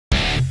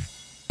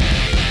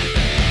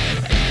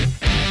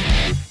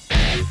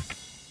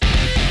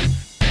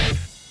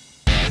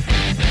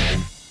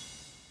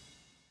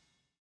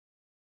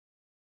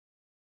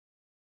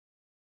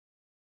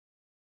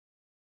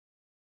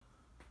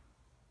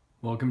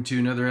Welcome to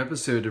another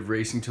episode of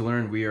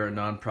Racing2Learn. We are a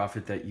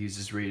nonprofit that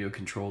uses radio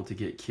control to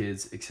get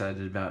kids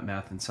excited about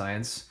math and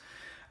science.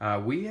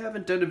 We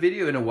haven't done a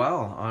video in a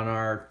while on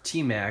our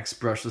T-Maxx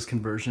Brushless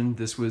Conversion.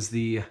 This was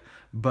the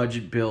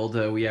budget build.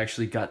 We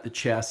actually got the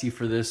chassis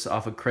for this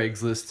off of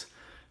Craigslist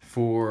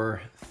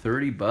for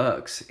 30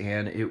 bucks,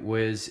 and it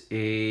was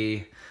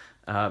a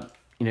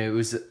it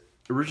was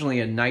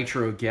originally a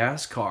nitro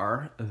gas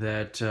car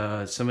that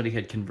somebody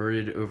had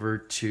converted over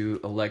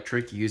to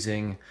electric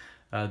using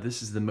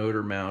this is the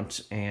motor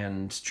mount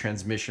and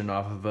transmission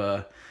off of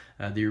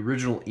the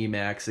original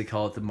E-Maxx. They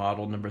call it the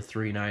model number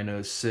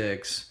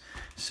 3906.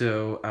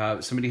 So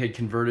somebody had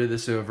converted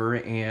this over,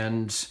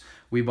 and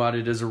we bought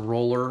it as a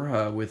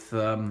roller with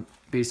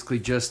basically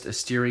just a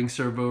steering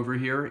servo over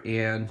here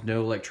and no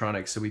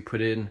electronics. So we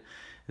put in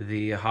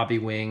the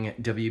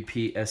HobbyWing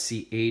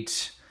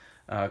WP-SC8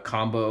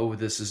 combo.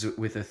 This is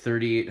with a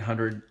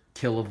 3800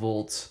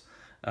 kilovolts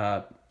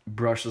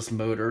brushless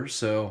motor.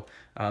 So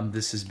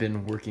this has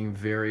been working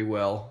very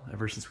well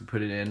ever since we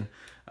put it in.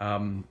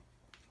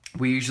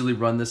 We usually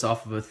run this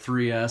off of a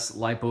 3S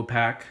LiPo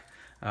pack,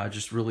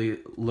 just really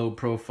low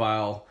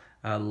profile,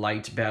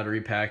 light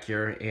battery pack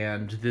here.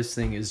 And this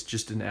thing is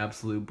just an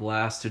absolute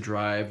blast to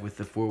drive with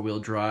the 4-wheel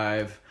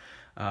drive,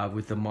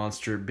 with the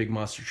big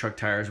monster truck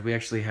tires. We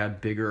actually had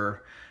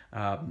bigger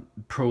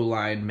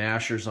Pro-Line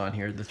mashers on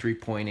here, the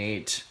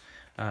 3.8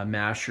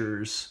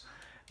 mashers,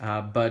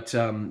 but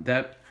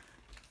that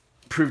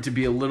proved to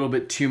be a little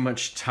bit too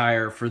much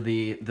tire for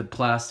the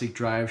plastic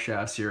drive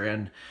shafts here.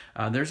 And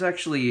there's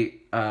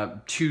actually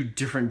two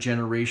different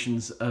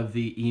generations of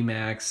the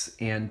E-Maxx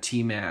and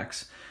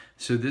T-Maxx.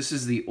 So this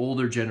is the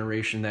older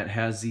generation that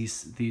has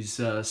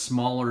these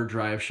smaller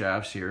drive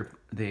shafts here.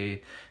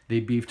 They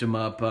beefed them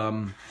up.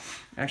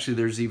 Actually,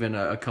 there's even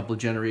a couple of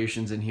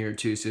generations in here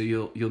too. So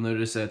you'll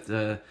notice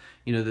that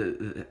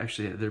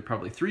actually there are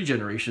probably 3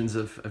 generations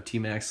of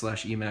T-Maxx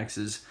 /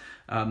 E-Maxxes.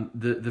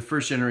 The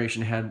first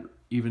generation had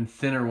even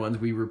thinner ones.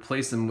 We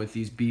replaced them with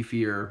these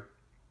beefier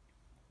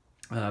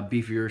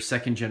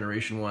second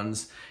generation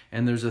ones,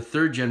 and there's a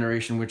third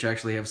generation which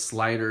actually have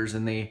sliders,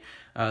 and they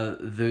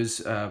have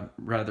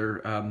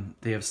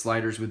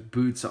sliders with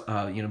boots,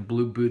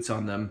 blue boots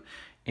on them,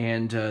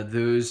 and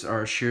those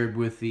are shared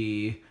with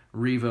the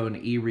Revo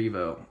and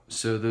E-Revo.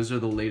 So those are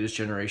the latest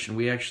generation.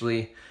 We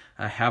actually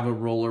have a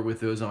roller with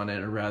those on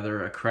it, or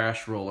rather a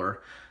crash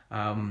roller.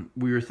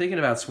 We were thinking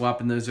about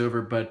swapping those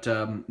over, but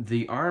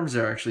the arms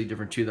are actually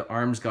different too. The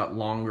arms got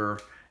longer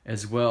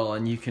as well,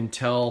 and you can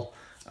tell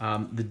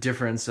the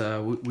difference.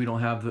 We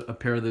don't have a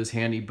pair of those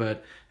handy,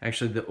 but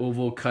actually the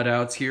oval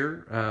cutouts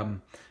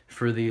here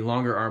for the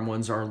longer arm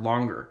ones are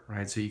longer,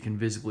 right? So you can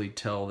visibly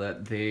tell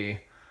that they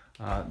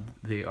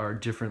are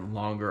different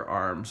longer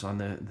arms on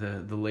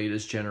the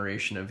latest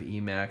generation of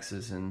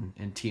E-Maxxes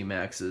and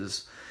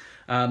T-Maxxes.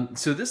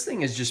 So this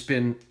thing has just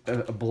been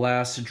a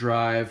blast to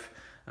drive.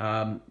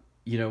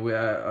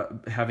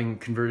 Having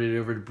converted it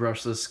over to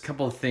brushless,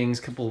 couple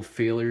of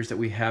failures that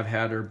we have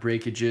had are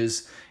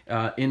breakages.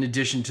 In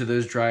addition to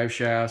those drive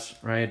shafts,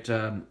 right,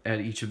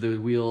 at each of the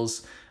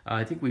wheels,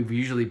 I think we've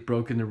usually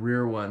broken the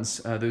rear ones.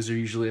 Those are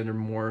usually under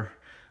more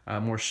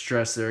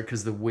stress there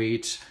because the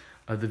weight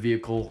of the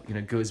vehicle,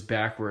 goes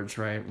backwards,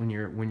 right, when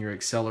you're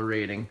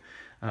accelerating.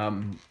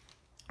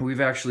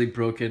 We've actually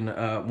broken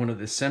one of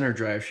the center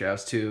drive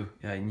shafts too,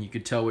 and you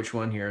could tell which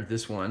one here.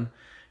 This one.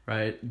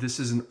 Right, this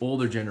is an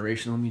older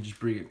generation. Let me just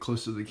bring it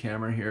close to the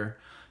camera here.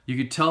 You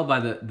could tell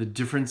by the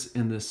difference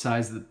in the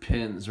size of the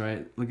pins,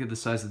 right? Look at the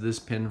size of this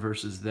pin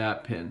versus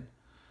that pin.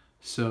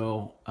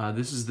 So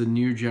this is the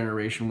new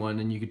generation one,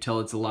 and you could tell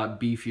it's a lot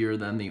beefier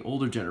than the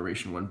older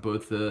generation one.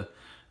 Both the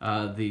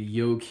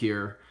yoke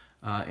here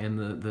and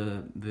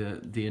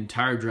the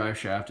entire drive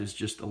shaft is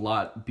just a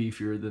lot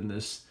beefier than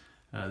this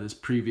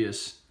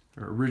previous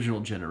or original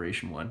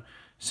generation one.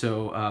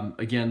 So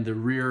again, the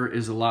rear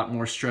is a lot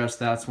more stressed.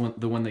 That's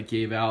the one that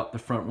gave out. The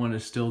front one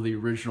is still the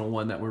original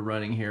one that we're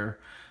running here.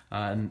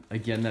 And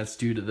again, that's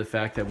due to the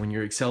fact that when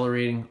you're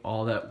accelerating,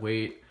 all that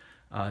weight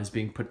is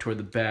being put toward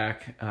the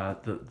back.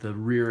 The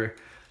rear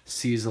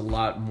sees a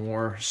lot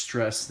more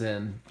stress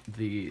than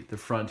the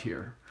front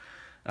here.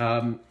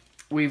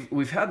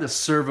 We've had the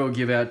servo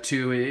give out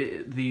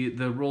too.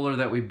 The roller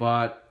that we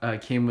bought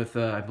came with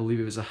I believe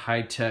it was a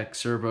high-tech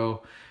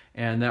servo,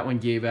 and that one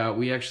gave out.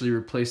 We actually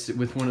replaced it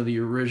with one of the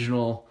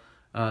original,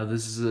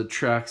 this is a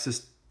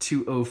Traxxas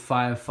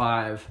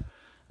 2055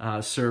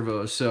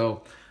 servo.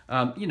 So,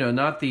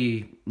 not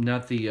the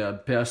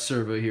best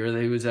servo here.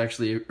 It was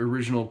actually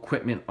original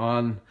equipment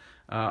on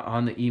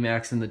the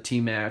E-Maxx and the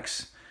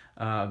T-Maxx,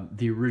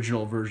 the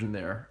original version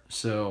there.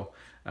 So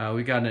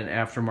we got an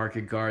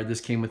aftermarket guard.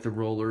 This came with the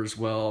roller as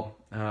well.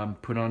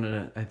 Put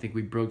on I think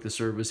we broke the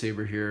servo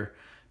saver here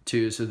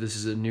too. So this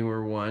is a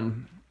newer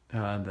one.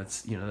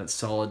 That's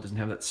solid, doesn't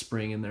have that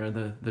spring in there.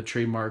 The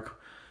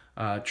trademark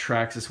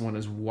Traxxas one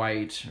is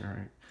white,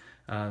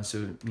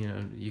 so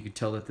you could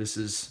tell that this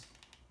has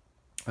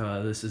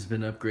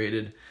been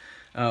upgraded.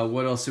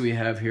 What else do we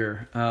have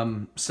here?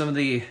 Some of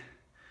the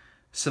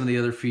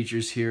other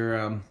features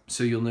here.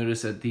 So you'll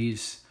notice that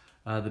these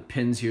the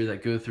pins here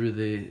that go through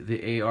the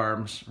A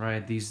arms,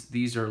 right?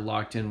 These are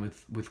locked in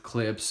with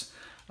clips.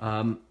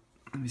 Let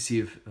me see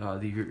if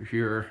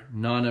here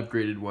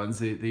non-upgraded ones,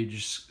 they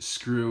just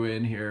screw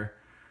in here,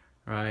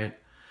 right?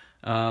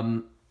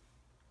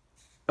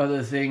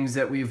 Other things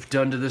that we've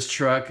done to this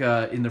truck,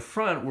 in the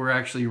front, we're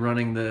actually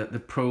running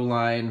the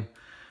Proline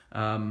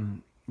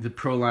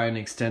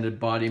extended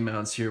body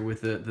mounts here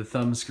with the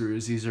thumb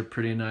screws. These are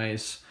pretty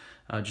nice.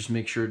 Just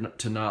make sure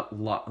to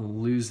not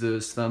lose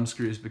those thumb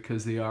screws,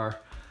 because they are,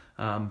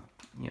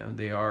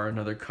 they are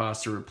another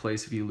cost to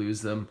replace if you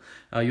lose them.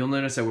 You'll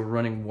notice that we're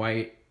running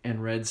white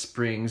and red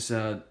springs.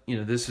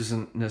 This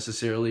isn't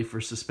necessarily for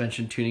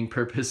suspension tuning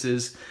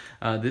purposes.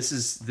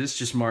 This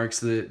just marks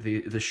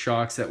the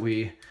shocks that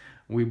we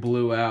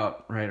blew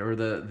out, right? Or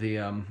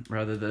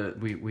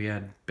we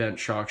had bent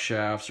shock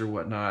shafts or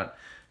whatnot.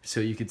 So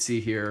you can see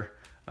here,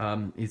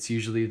 it's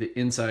usually the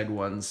inside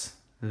ones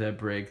that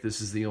break. This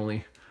is the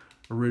only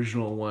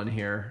original one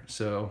here.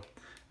 So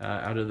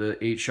out of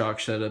the 8 shock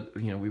setup,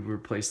 we've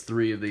replaced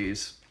 3 of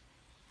these.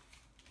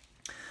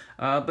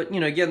 But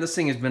again, this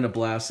thing has been a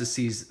blast. This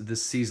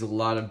sees a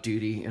lot of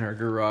duty in our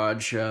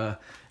garage,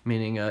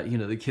 meaning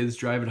the kids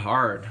drive it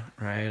hard,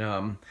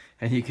 right?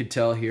 And you could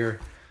tell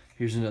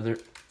here's another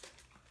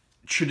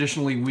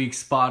traditionally weak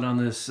spot on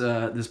this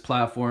this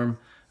platform.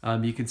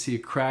 You can see a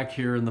crack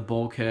here in the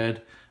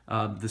bulkhead.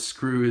 The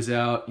screw is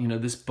out.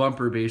 This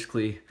bumper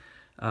basically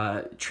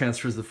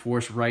transfers the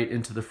force right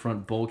into the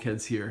front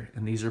bulkheads here,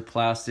 and these are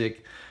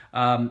plastic.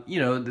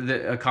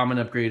 A common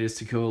upgrade is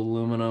to go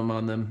aluminum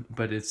on them,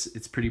 but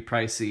it's pretty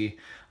pricey.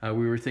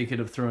 We were thinking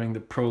of throwing the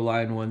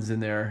Proline ones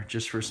in there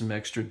just for some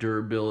extra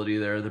durability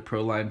there. The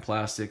Proline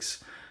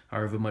plastics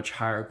are of a much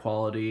higher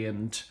quality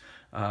and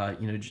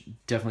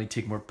definitely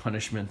take more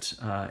punishment,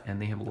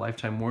 and they have a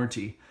lifetime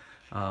warranty,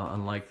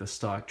 unlike the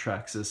stock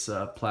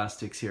Traxxas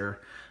plastics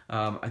here.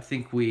 I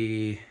think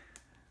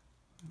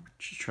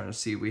just trying to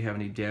see if we have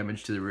any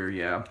damage to the rear.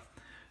 Yeah,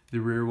 the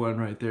rear one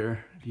right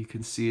there, you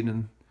can see it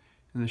in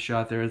the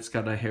shot there. It's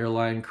got a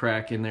hairline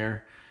crack in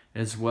there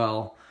as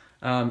well.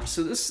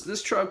 So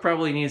this truck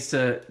probably needs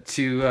to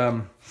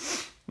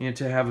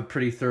have a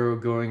pretty thorough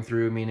going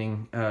through,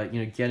 meaning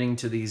getting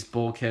to these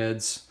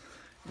bulkheads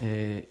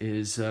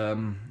is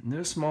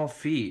no small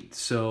feat.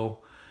 So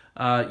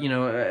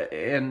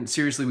and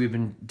seriously, we've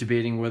been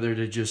debating whether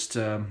to just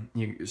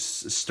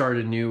start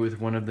anew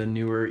with one of the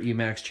newer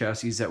E-Maxx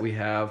chassis that we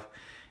have,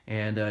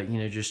 and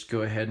just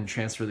go ahead and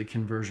transfer the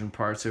conversion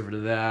parts over to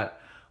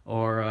that,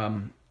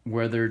 or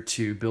whether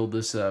to build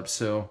this up.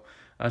 So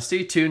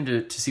stay tuned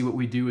to see what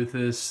we do with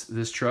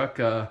this truck.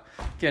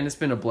 Again, it's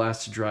been a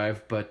blast to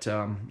drive, but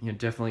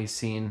definitely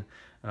seen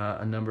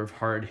a number of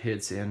hard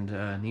hits,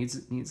 and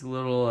needs a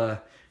little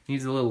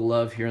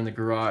love here in the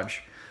garage.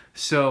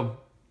 So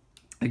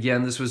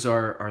again, this was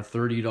our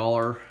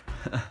 $30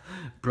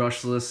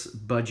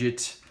 brushless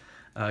budget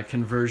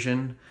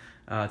conversion.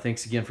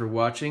 Thanks again for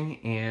watching,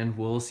 and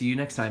we'll see you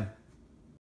next time.